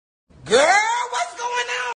Girl, what's going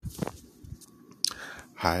on?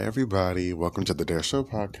 Hi, everybody. Welcome to the Dare Show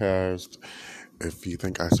podcast. If you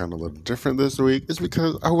think I sound a little different this week, it's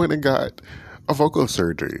because I went and got a vocal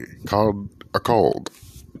surgery called a cold.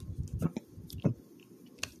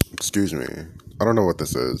 Excuse me. I don't know what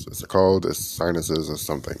this is. It's a cold, it's sinuses, or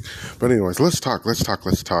something. But anyways, let's talk. So,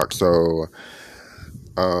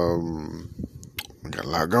 we got a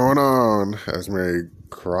lot going on, as Mary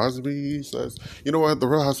Crosby says. You know what? The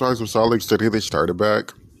Real Housewives of Salt Lake City, they started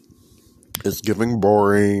back. It's giving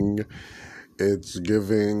boring. It's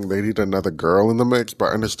giving, they need another girl in the mix, but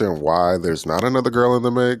I understand why there's not another girl in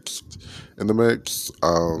the mix.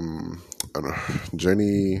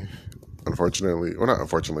 Jenny, unfortunately, well, not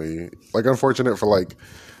unfortunately, like unfortunate for like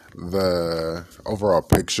the overall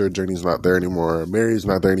picture. Jenny's not there anymore. Mary's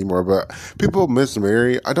not there anymore, but people miss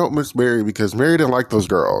Mary. I don't miss Mary because Mary didn't like those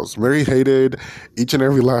girls. Mary hated each and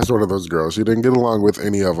every last one of those girls. She didn't get along with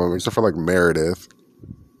any of them except for like Meredith.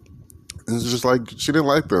 It's just like, she didn't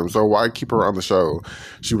like them, so why keep her on the show?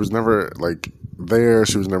 She was never, like, there.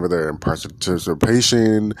 She was never there in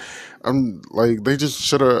participation. They just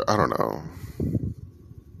should have, I don't know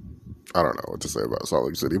what to say about Salt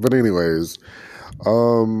Lake City. But anyways,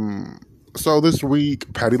 so this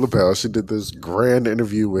week, Patti Labelle, she did this grand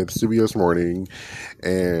interview with CBS Morning,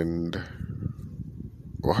 and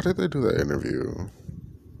why did they do that interview?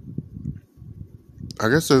 I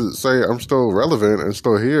guess to say I'm still relevant and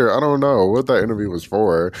still here. I don't know what that interview was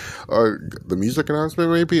for. The music announcement,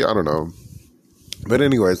 maybe? I don't know. But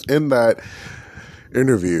anyways, in that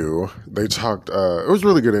interview, they talked, it was a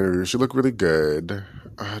really good interview. She looked really good.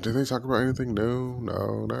 Did they talk about anything new?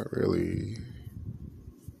 No, not really.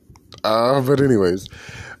 But anyways,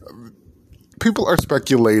 people are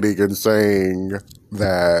speculating and saying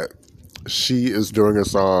that she is doing a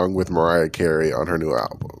song with Mariah Carey on her new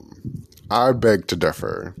album. I beg to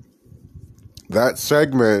differ. That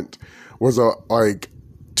segment was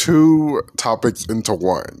two topics into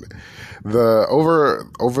one. The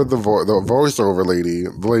voiceover lady,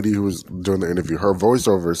 the lady who was doing the interview, her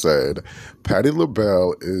voiceover said, Patti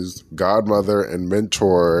Labelle is godmother and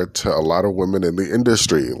mentor to a lot of women in the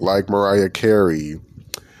industry, like Mariah Carey,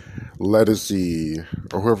 Ledisi,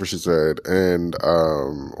 or whoever she said, and I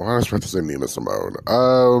was about to say Nina Simone,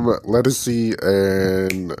 Ledisi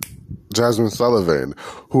and Jasmine Sullivan,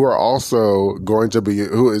 who is also going to be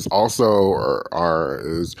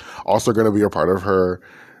a part of her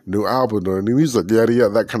new album, doing new music, yada,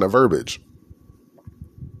 that kind of verbiage.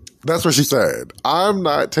 That's what she said. I'm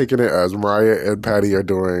not taking it as Mariah and Patti are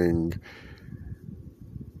doing,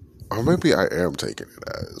 or maybe I am taking it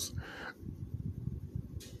as.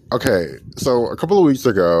 Okay, so a couple of weeks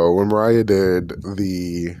ago, when Mariah did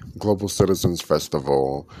the Global Citizens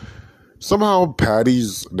Festival, somehow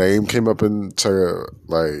Patti's name came up into,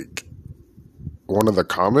 like, one of the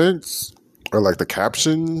comments, or, like, the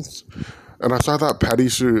captions, and so I thought Patti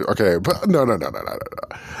should, okay, but no.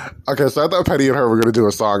 Okay, so I thought Patti and her were going to do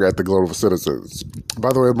a song at the Global Citizens.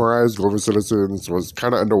 By the way, Mariah's Global Citizens was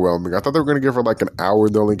kind of underwhelming. I thought they were going to give her, like, an hour,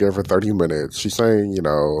 they only gave her 30 minutes. She sang,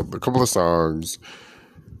 a couple of songs.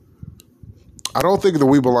 I don't think the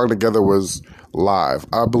We Belong Together was live.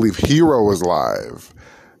 I believe Hero was live.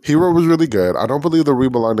 Hero was really good. I don't believe the We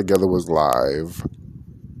Belong Together was live.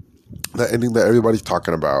 The ending that everybody's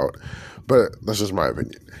talking about. But that's just my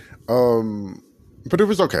opinion. But it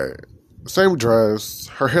was okay. Same dress.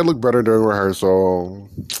 Her hair looked better during rehearsal.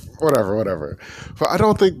 Whatever. But I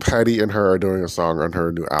don't think Patti and her are doing a song on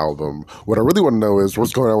her new album. What I really want to know is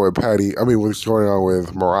what's going on with what's going on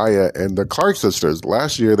with Mariah and the Clark sisters.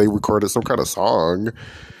 Last year, they recorded some kind of song,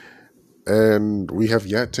 and we have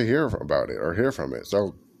yet to hear about it or hear from it.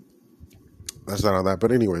 So that's not on that.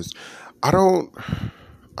 But anyways, I don't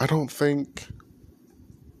think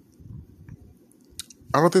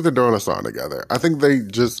they're doing a song together. I think they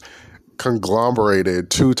just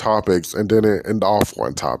conglomerated two topics and didn't end off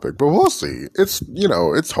one topic. But we'll see. It's,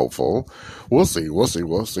 it's hopeful. We'll see.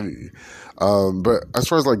 But as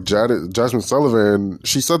far as like Jasmine Sullivan,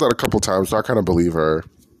 she said that a couple times, so I kind of believe her.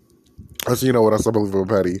 Also, you know what else I believe about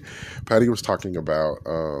Patti? Patti was talking about,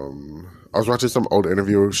 I was watching some old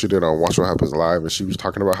interview she did on Watch What Happens Live, and she was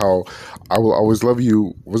talking about how I Will Always Love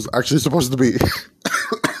You was actually supposed to be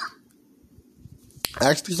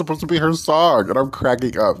her song, and I'm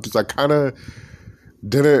cracking up because I kind of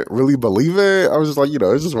didn't really believe it. I was just like,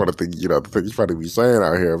 it's just one of the things, the things Patti be saying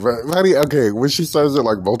out here. But Patti, okay, when she says it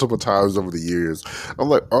like multiple times over the years, I'm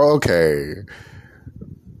like, oh, okay,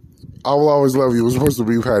 I Will Always Love You was supposed to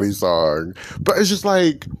be Patti's song, but it's just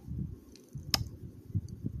like,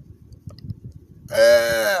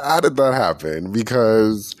 how did that happen?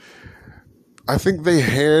 Because I think they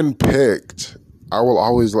handpicked I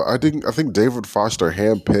think David Foster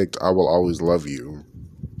handpicked I Will Always Love You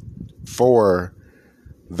for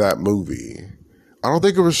that movie. I don't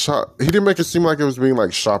think it was shot. He didn't make it seem like it was being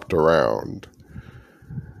like shopped around.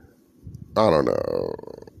 I don't know.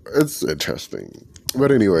 It's interesting.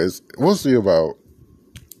 But anyways, we'll see about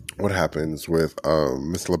what happens with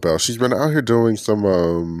Miss Labelle. She's been out here doing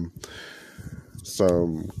some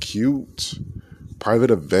cute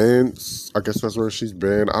private events. I guess that's where she's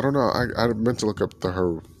been. I don't know. I meant to look up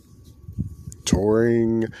her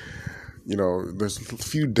touring. You know, there's a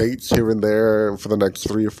few dates here and there for the next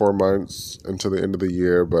 3 or 4 months until the end of the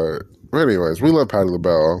year. But anyways, we love Patti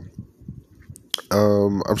LaBelle.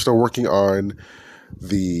 I'm still working on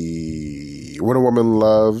the When a Woman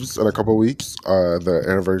Loves in a couple of weeks, the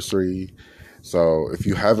anniversary. So if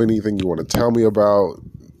you have anything you want to tell me about,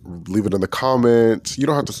 leave it in the comments. You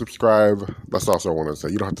don't have to subscribe. That's also what I want to say.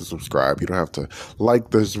 You don't have to subscribe. You don't have to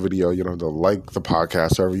like this video. You don't have to like the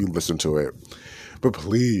podcast, however you listen to it. But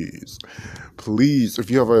please, if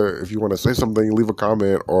you want to say something, leave a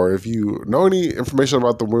comment. Or if you know any information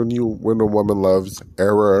about the When a Woman Loves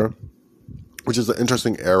era, which is an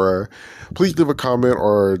interesting era, please leave a comment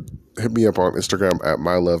or hit me up on Instagram at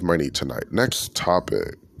MYLOVEMYNEEDTONIGHT. Next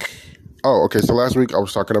topic. Oh, okay. So last week I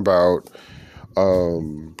was talking about,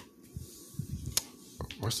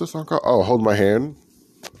 what's the song called? Oh, Hold My Hand.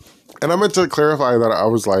 And I meant to clarify that I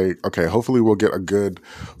was like, okay, hopefully we'll get a good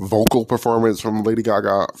vocal performance from Lady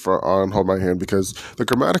Gaga on Hold My Hand, because the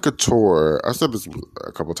Chromatica tour, I said this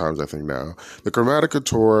a couple times I think now, the Chromatica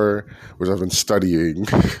tour, which I've been studying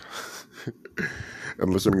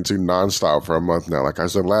and listening to nonstop for a month now. Like I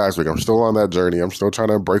said last week, I'm still on that journey. I'm still trying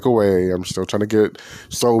to break away. I'm still trying to get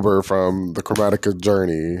sober from the Chromatica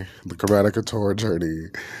journey, the Chromatica tour journey.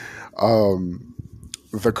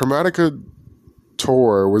 The Chromatica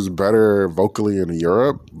tour was better vocally in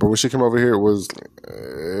Europe, but when she came over here, it was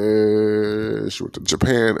she went to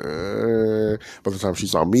Japan. By the time she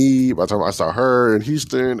saw me, by the time I saw her in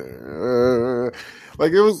Houston,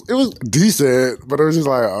 like it was decent, but it was just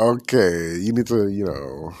like, okay, you need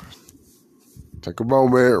to take a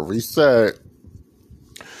moment, reset.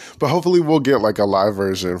 But hopefully we'll get like a live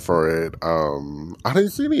version for it. I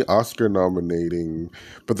didn't see any Oscar nominating,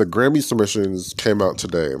 but the Grammy submissions came out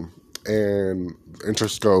today. And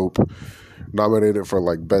Interscope nominated for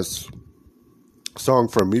like best song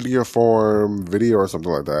for media form, video or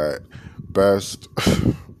something like that, best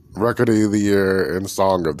record of the year and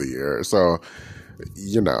song of the year. So,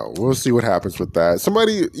 we'll see what happens with that.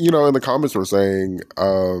 Somebody, in the comments were saying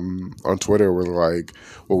on Twitter, were like,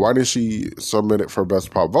 well, why didn't she submit it for best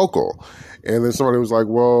pop vocal? And then somebody was like,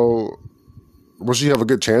 well, will she have a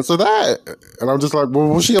good chance of that? And I'm just like, well,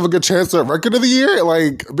 will she have a good chance at record of the year?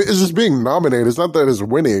 Like, it's just being nominated. It's not that it's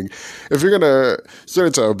winning. If you're going to send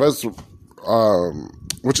it to best,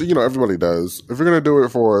 which, everybody does. If you're going to do it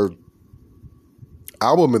for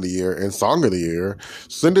album of the year and song of the year,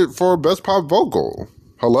 send it for best pop vocal.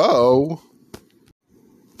 Hello?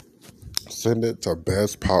 Send it to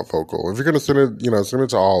best pop vocal. If you're going to send it, send it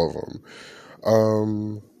to all of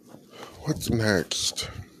them. What's next?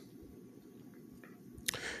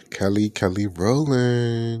 Kelly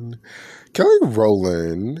Rowland. Kelly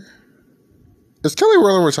Rowland. Is Kelly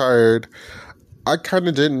Rowland retired? I kind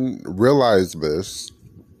of didn't realize this.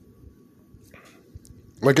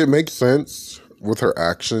 Like, it makes sense with her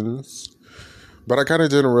actions, but I kind of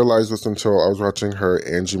didn't realize this until I was watching her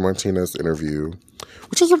Angie Martinez interview,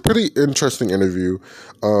 which is a pretty interesting interview.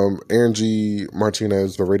 Angie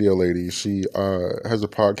Martinez, the radio lady, she has a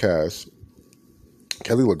podcast.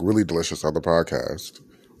 Kelly looked really delicious on the podcast.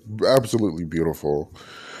 Absolutely beautiful.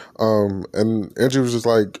 And Angie was just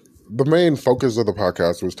like, the main focus of the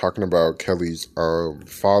podcast was talking about Kelly's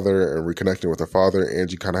father and reconnecting with her father.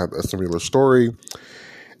 Angie kind of had a similar story.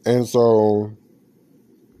 And so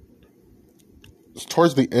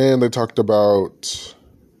towards the end, they talked about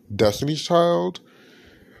Destiny's Child.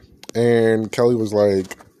 And Angie was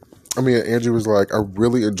like, I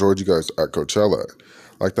really enjoyed you guys at Coachella.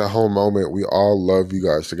 Like, that whole moment, we all love you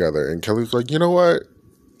guys together. And Kelly was like, you know what?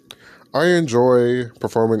 I enjoy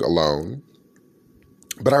performing alone,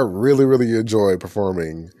 but I really, really enjoy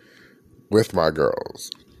performing with my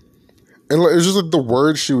girls. And it's just like the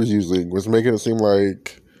words she was using was making it seem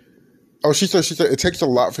like, she said, it takes a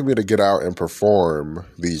lot for me to get out and perform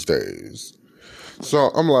these days. So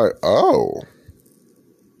I'm like, oh,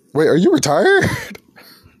 wait, are you retired?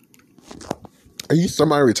 are you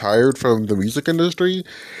semi-retired from the music industry?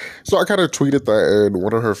 So I kind of tweeted that, and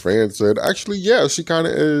one of her fans said, actually, yeah, she kind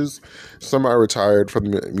of is semi-retired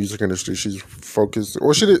from the music industry. She's focused,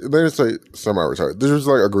 or they didn't say semi-retired. They just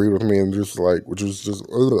like agreed with me and just like, which was just,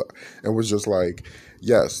 and was just like,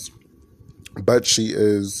 yes, but she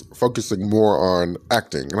is focusing more on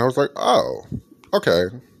acting. And I was like, oh, okay.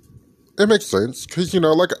 It makes sense. Because,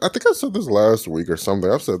 like, I think I said this last week or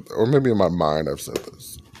something. I've said, or maybe in my mind I've said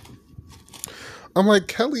this. I'm like,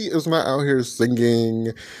 Kelly is not out here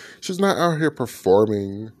singing. She's not out here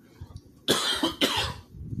performing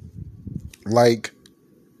like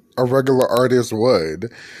a regular artist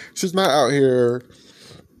would. She's not out here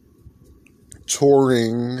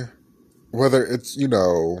touring, whether it's,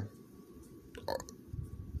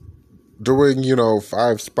 doing,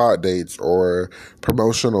 5 spot dates or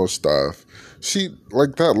promotional stuff. She,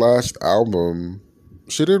 like that last album,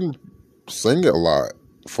 she didn't sing a lot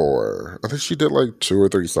for. I think she did like 2 or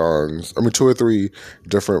 3 songs. 2 or 3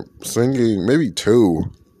 different singing, maybe 2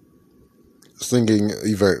 singing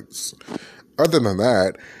events. Other than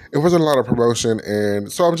that, it wasn't a lot of promotion,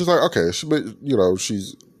 and so I'm just like, okay,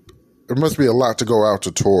 it must be a lot to go out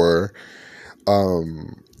to tour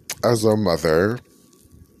as a mother.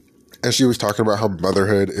 And she was talking about how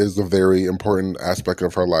motherhood is a very important aspect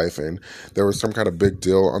of her life, and there was some kind of big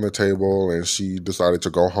deal on the table, and she decided to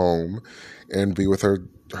go home and be with her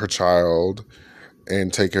child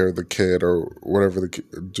and take care of the kid or whatever,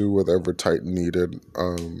 do whatever Titan needed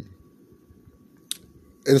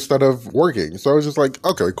instead of working. So I was just like,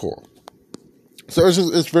 okay, cool. So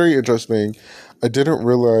it's very interesting. I didn't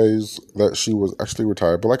realize that she was actually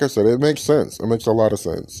retired, but like I said, it makes sense. It makes a lot of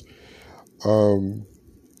sense.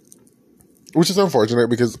 Which is unfortunate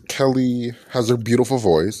because Kelly has a beautiful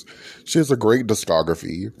voice. She has a great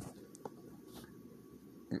discography.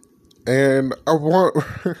 And I want,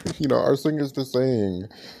 our singers to sing.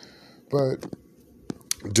 But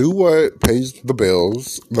do what pays the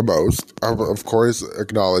bills the most. I'm, of course,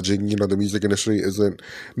 acknowledging, the music industry isn't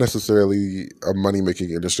necessarily a money-making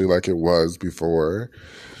industry like it was before.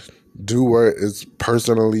 Do what is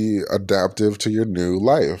personally adaptive to your new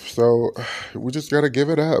life. So we just got to give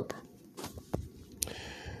it up.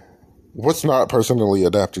 What's not personally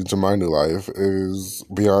adapting to my new life is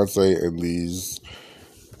Beyonce and these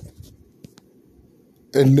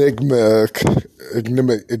enigmatic, I'm going to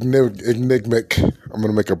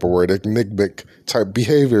make up a word, enigmatic type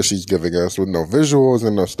behavior she's giving us with no visuals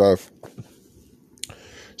and no stuff.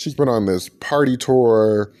 She's been on this party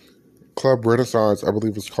tour, Club Renaissance, I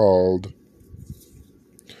believe it's called,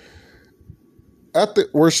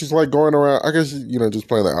 where she's like going around, I guess, just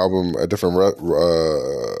playing the album at different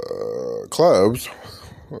clubs,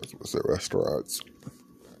 what's it, restaurants.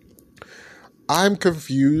 I'm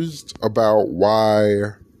confused about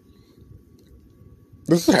why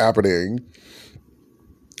this is happening.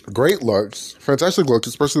 Great looks, fantastic looks,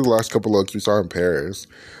 especially the last couple looks we saw in Paris.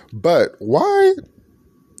 But why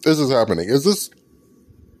is this happening? Is this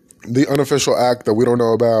the unofficial act that we don't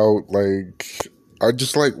know about? Like,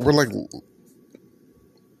 we're like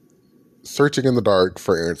searching in the dark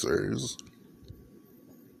for answers.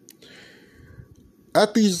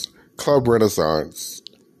 At these Club Renaissance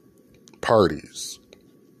parties,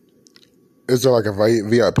 is there like a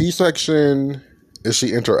VIP section? Is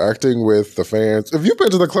she interacting with the fans? If you've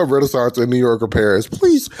been to the Club Renaissance in New York or Paris,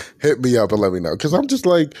 please hit me up and let me know. Because I'm just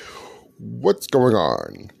like, what's going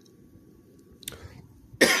on?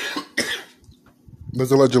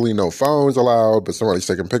 There's allegedly no phones allowed, but somebody's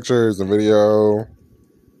taking pictures and video.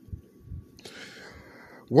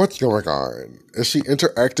 What's going on? Is she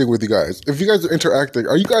interacting with you guys? If you guys are interacting,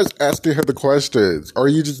 are you guys asking her the questions? Or are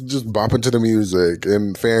you just bopping to the music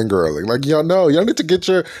and fangirling? Like, y'all need to get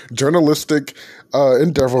your journalistic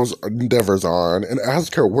endeavors on and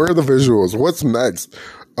ask her, where are the visuals? What's next?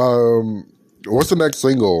 What's the next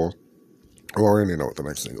single? Well, I already know what the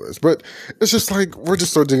next single is. But it's just like, we're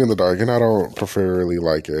just searching in the dark, and I don't particularly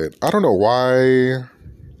like it. I don't know why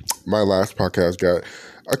my last podcast got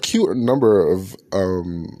a cute number of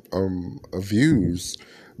views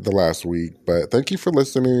the last week, but thank you for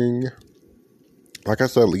listening. Like I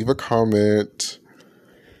said, leave a comment.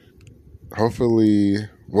 Hopefully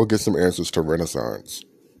we'll get some answers to Renaissance.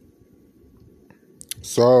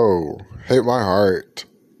 So, Hate My Heart.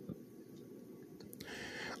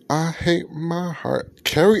 I hate my heart.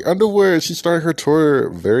 Carrie Underwood, she's starting her tour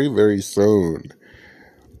very, very soon.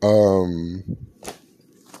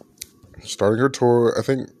 Starting her tour, I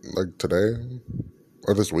think, like today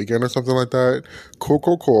or this weekend or something like that.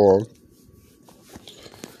 Cool.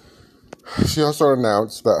 She also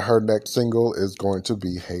announced that her next single is going to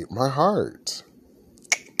be Hate My Heart.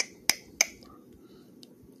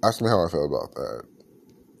 Ask me how I feel about that.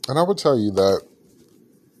 And I would tell you that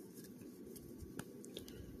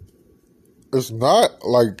it's not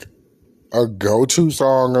like a go-to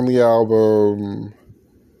song on the album.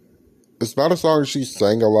 It's not a song she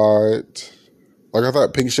sang a lot. Like, I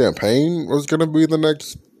thought Pink Champagne was going to be the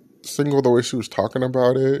next single, the way she was talking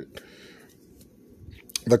about it.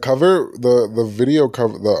 The cover, the video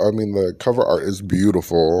cover, the cover art is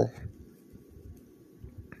beautiful.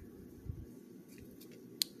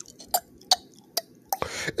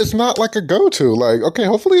 It's not like a go-to. Like, okay,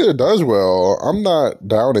 hopefully it does well. I'm not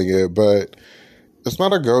doubting it, but it's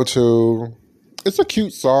not a go-to. It's a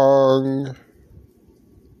cute song.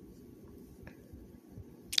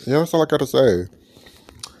 Yeah, that's all I gotta say.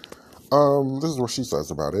 This is what she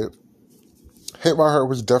says about it. Hit My Heart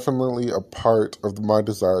was definitely a part of my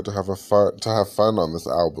desire to have fun on this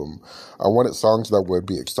album. I wanted songs that would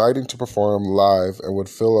be exciting to perform live and would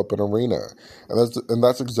fill up an arena. And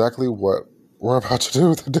that's exactly what we're about to do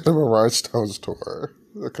with the Denim and Rhinestones tour.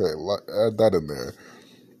 Okay, add that in there.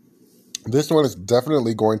 This one is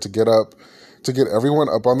definitely going to get everyone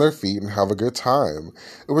up on their feet and have a good time.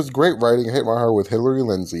 It was great writing Hit My Heart with Hillary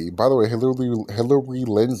Lindsey. By the way, Hillary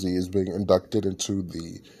Lindsey is being inducted into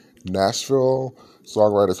the Nashville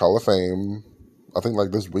Songwriters Hall of Fame, I think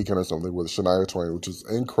like this weekend or something, with Shania Twain, which is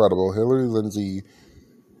incredible. Hillary Lindsey,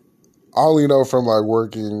 I only know from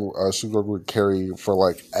like she worked with Carey for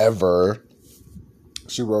like ever.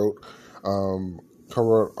 She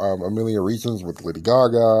co-wrote A Million Reasons with Lady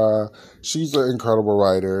Gaga. She's an incredible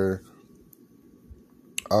writer.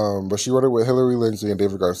 But she wrote it with Hillary Lindsey and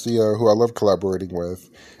David Garcia, who I love collaborating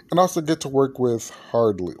with, and also get to work with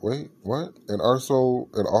Hardy. Wait, what? And also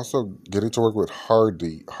getting to work with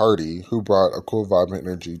Hardy, who brought a cool vibe and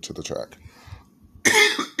energy to the track.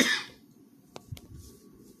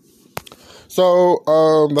 So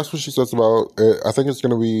that's what she says about it. I think it's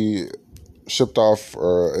going to be shipped off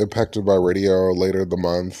or impacted by radio later the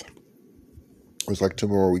month. It's like 2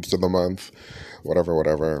 more weeks of the month,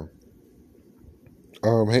 whatever.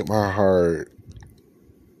 Hate My Heart.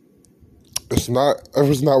 It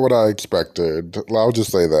was not what I expected. I'll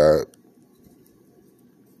just say that.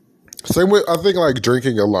 Same with, I think, like,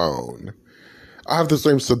 Drinking Alone. I have the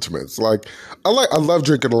same sentiments. Like, I love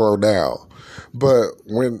Drinking Alone now. But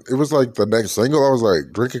when it was like the next single, I was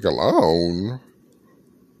like, Drinking Alone?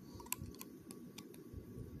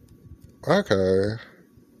 Okay.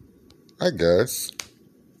 I guess.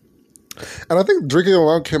 And I think Drinking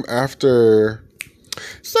Alone came after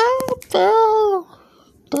So Fell.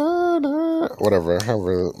 Whatever,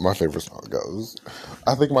 however my favorite song goes.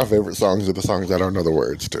 I think my favorite songs are the songs I don't know the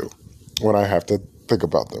words to when I have to think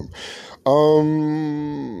about them.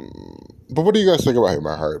 But what do you guys think about Hit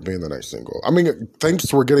My Heart being the next single? I mean, thanks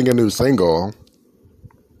for getting a new single.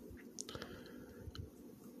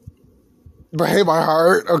 But Hit My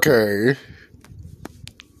Heart, okay.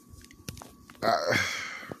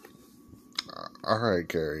 All right,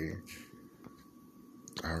 Carrie.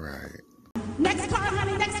 All right. Next car,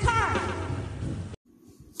 honey, next car.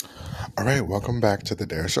 All right, welcome back to the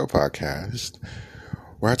Dare Show podcast,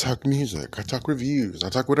 where I talk music, I talk reviews, I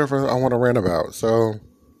talk whatever I want to rant about. So,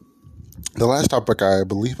 the last topic I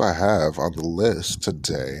believe I have on the list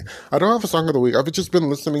today, I don't have a song of the week. I've just been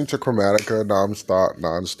listening to Chromatica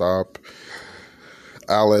nonstop.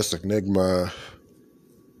 Alice, Enigma,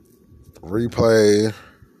 Replay,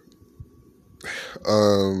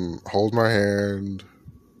 Hold My Hand.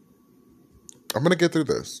 I'm going to get through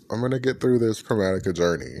this. I'm going to get through this Chromatica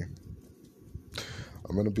journey.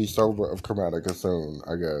 I'm going to be sober of Chromatica soon,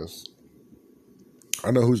 I guess.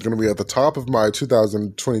 I know who's going to be at the top of my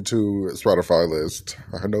 2022 Spotify list.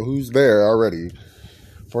 I know who's there already.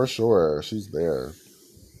 For sure. She's there.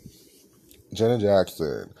 Janet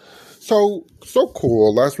Jackson. So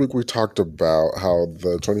cool. Last week we talked about how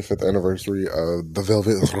the 25th anniversary of The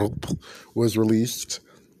Velvet Rope was released.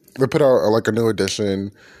 They put out like a new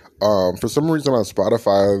edition. For some reason on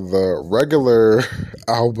Spotify, the regular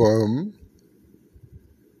album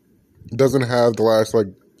doesn't have the last like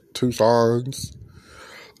 2 songs.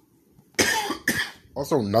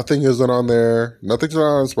 Also, Nothing isn't on there. Nothing's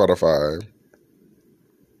on Spotify.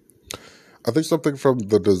 I think something from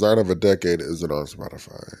The Design of a Decade isn't on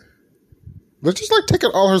Spotify. They're just like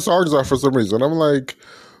taking all her songs off for some reason. I'm like,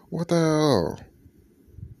 what the hell?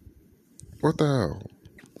 What the hell?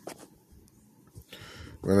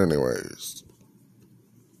 But anyways,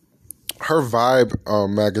 her Vibe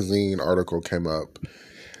magazine article came up.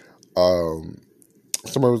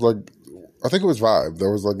 Somebody was like, I think it was Vibe.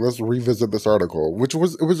 There was like, let's revisit this article, it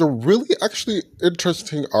was a really actually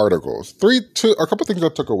interesting article. A couple things I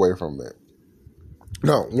took away from it.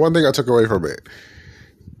 No, one thing I took away from it.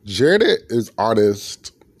 Janet is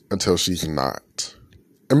honest until she's not.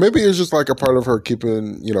 And maybe it's just like a part of her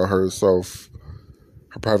keeping, herself,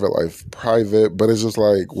 her private life private, but it's just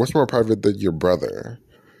like, what's more private than your brother?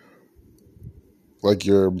 Like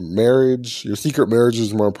your marriage, your secret marriage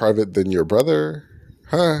is more private than your brother?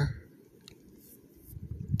 Huh?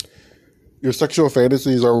 Your sexual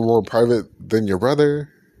fantasies are more private than your brother?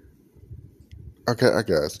 Okay, I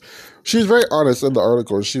guess. She was very honest in the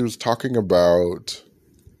article. She was talking about,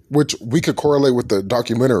 which we could correlate with the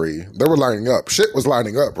documentary. They were lining up. Shit was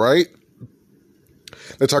lining up, right?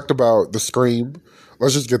 They talked about the Scream.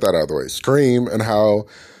 Let's just get that out of the way. Scream, and how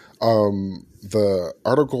the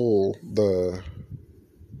article, the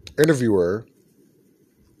interviewer,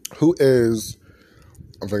 who is,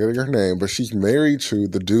 I'm forgetting her name, but she's married to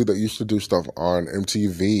the dude that used to do stuff on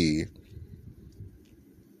MTV.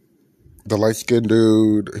 The light-skinned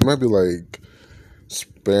dude. He might be like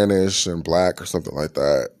Spanish and black or something like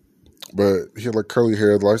that. But he had like curly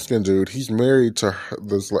hair, the light-skinned dude. He's married to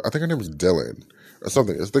this, I think her name is Dylan or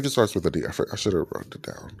something. I think it starts with a D. I should have wrote it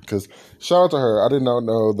down. Because shout out to her. I did not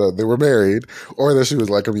know that they were married or that she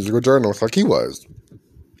was like a musical journalist like he was.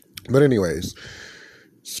 But anyways,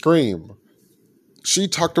 Scream. She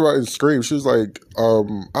talked about in Scream. She was like,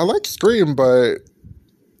 I like Scream, but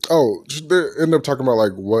they ended up talking about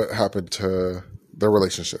like what happened to their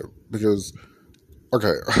relationship. Because,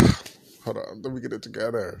 okay, hold on, let me get it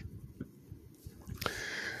together.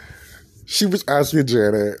 She was asking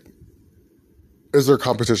Janet, is there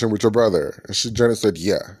competition with your brother? And Janet said,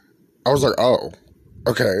 yeah. I was like, oh,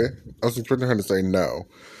 okay. I was expecting her to say no.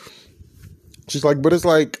 She's like, but it's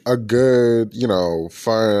like a good,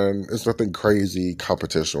 fun, it's nothing crazy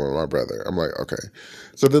competition with my brother. I'm like, okay.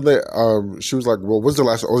 So then she was like, well, when's the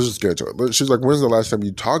last, let's just get into it. She was like, when's the last time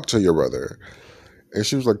you talked to your brother? And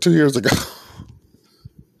she was like, 2 years ago.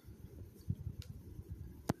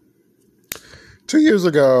 2 years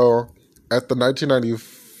ago at the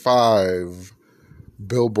 1995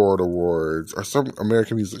 Billboard Awards or some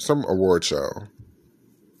American music, some award show.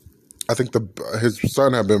 I think his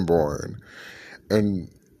son had been born. And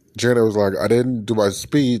Janet was like, I didn't do my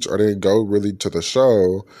speech. I didn't go really to the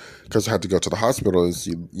show because I had to go to the hospital and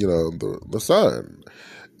see, the son.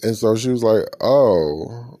 And so she was like,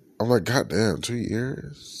 oh. I'm like, goddamn, 2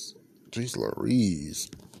 years? Jeez Louise.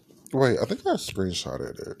 Wait, I think I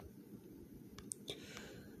screenshotted it.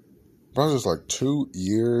 But I was just like, 2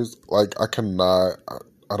 years? Like, I cannot,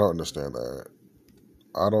 I don't understand that.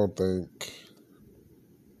 I don't think...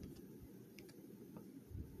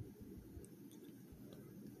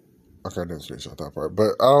 Okay, I didn't screenshot that part.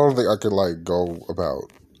 But I don't think I could, like, go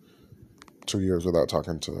about 2 years without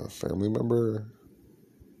talking to a family member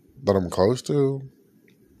that I'm close to,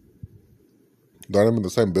 that I'm in the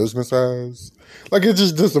same business as. Like, it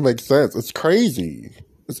just doesn't make sense. It's crazy.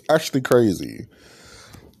 It's actually crazy.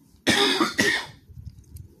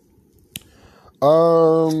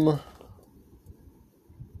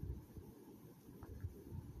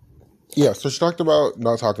 Yeah, so she talked about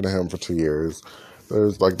not talking to him for 2 years.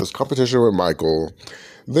 There's like this competition with Michael.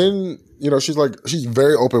 Then, she's like, she's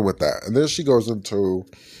very open with that. And then she goes into,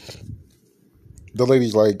 the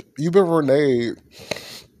lady's like, you've been with Renee,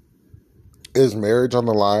 is marriage on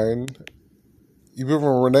the line? You've been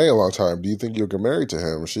with Renee a long time. Do you think you'll get married to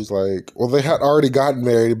him? She's like, well, they had already gotten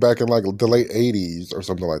married back in like the late 80s or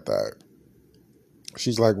something like that.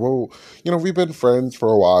 She's like, well, we've been friends for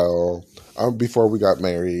a while before we got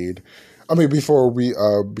married. I mean, before we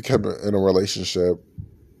became in a relationship.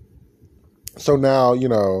 So now,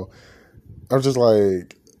 I'm just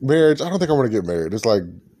like, marriage, I don't think I want to get married. It's like,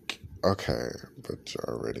 okay, but you're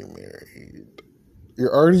already married.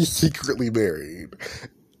 You're already secretly married.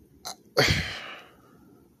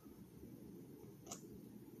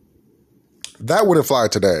 That wouldn't fly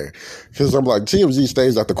today. Because I'm like, TMZ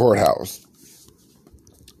stays at the courthouse.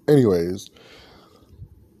 Anyways.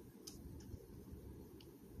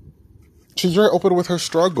 She's very open with her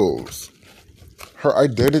struggles. Her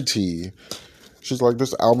identity. She's like,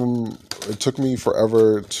 this album, it took me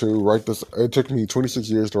forever to write this. It took me 26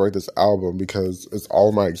 years to write this album because it's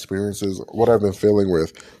all my experiences, what I've been feeling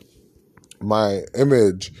with my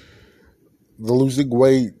image, the losing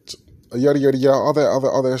weight, yada, yada, yada,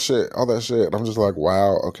 all that shit. And I'm just like,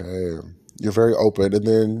 wow, okay. You're very open. And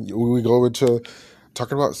then we go into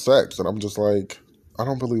talking about sex. And I'm just like, I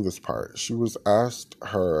don't believe this part. She was asked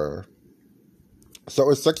her, so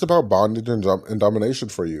is sex about bondage and domination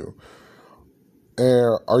for you?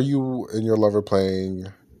 And are you and your lover playing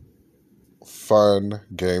fun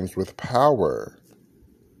games with power?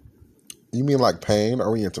 You mean like pain?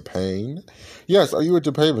 Are we into pain? Yes. Are you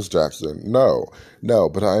into pain, Miss Jackson? No.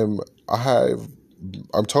 But I have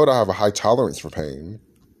I'm told I have a high tolerance for pain.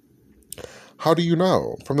 How do you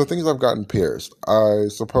know? From the things I've gotten pierced. I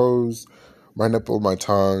suppose my nipple, my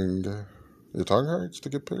tongue. Your tongue hurts to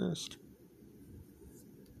get pierced?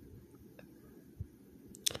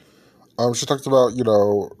 She talks about,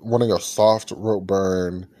 wanting a soft rope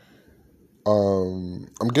burn. I'm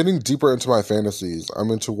getting deeper into my fantasies.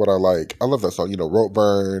 I'm into what I like. I love that song, rope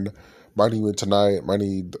burn, might need tonight, might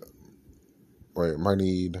need,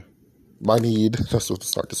 that's what the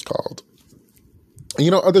song is called.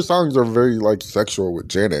 And, other songs are very, sexual with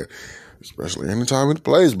Janet, especially anytime it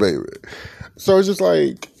plays, baby. So it's just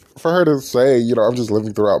for her to say, I'm just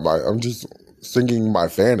living throughout I'm just singing my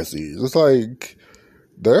fantasies. It's like,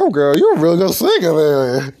 damn, girl, you're really gonna sing it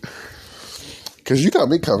there. Because you got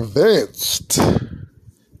me convinced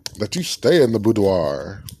that you stay in the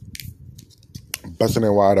boudoir, busting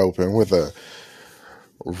it wide open with a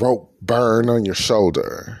rope burn on your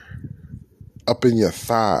shoulder, up in your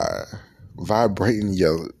thigh, vibrating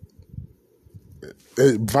you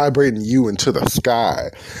into the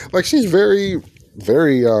sky. She's very,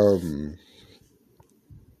 very,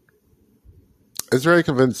 it's very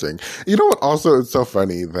convincing. You know what? Also, it's so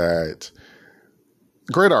funny that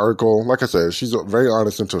great article. Like I said, she's very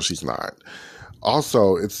honest until she's not.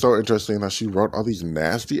 Also, it's so interesting that she wrote all these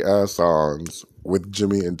nasty ass songs with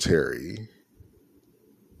Jimmy and Terry.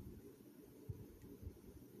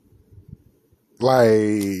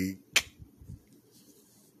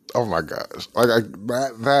 Oh my gosh.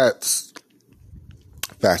 That's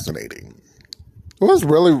fascinating. Well, it's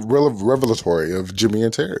really, really revelatory of Jimmy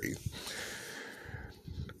and Terry.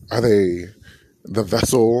 Are they the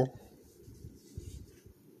vessel?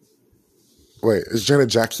 Wait, is Janet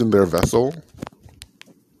Jackson their vessel?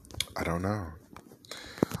 I don't know.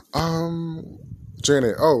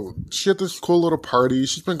 Janet, she had this cool little party.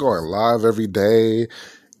 She's been going live every day,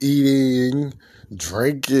 eating,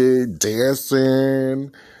 drinking,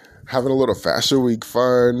 dancing, having a little Fashion Week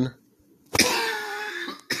fun.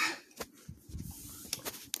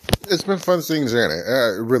 It's been fun seeing Janet.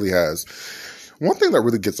 It really has. One thing that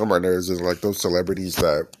really gets on my nerves is those celebrities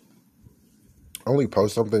that only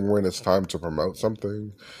post something when it's time to promote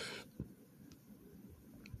something.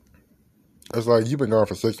 It's you've been gone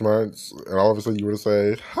for 6 months, and all of a sudden you would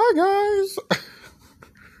say, "Hi guys."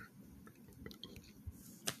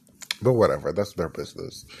 But whatever, that's their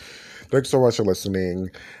business. Thanks so much for listening.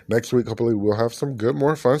 Next week, hopefully, we'll have some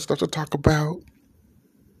more fun stuff to talk about.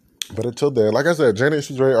 But until then, like I said, Janet,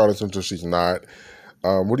 she's very honest until she's not.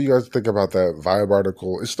 What do you guys think about that Vibe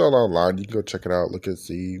article? It's still online. You can go check it out, look and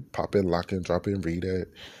see, pop in, lock in, drop in, read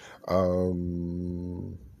it.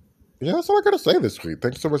 Yeah, that's all I got to say this week.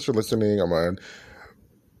 Thanks so much for listening. I'm on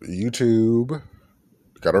YouTube.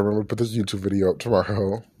 Got to remember to put this YouTube video up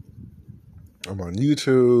tomorrow. I'm on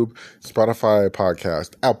YouTube, Spotify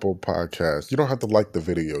podcast, Apple podcast. You don't have to like the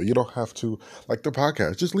video. You don't have to like the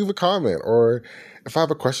podcast. Just leave a comment. Or if I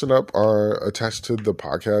have a question up or attached to the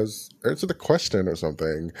podcast, answer the question or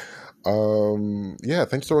something. Yeah,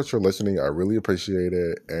 thanks so much for listening. I really appreciate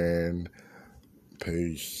it. And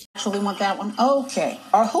peace. Actually want that one? Okay.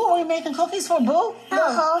 Or who are we making cookies for, boo? The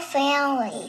whole family.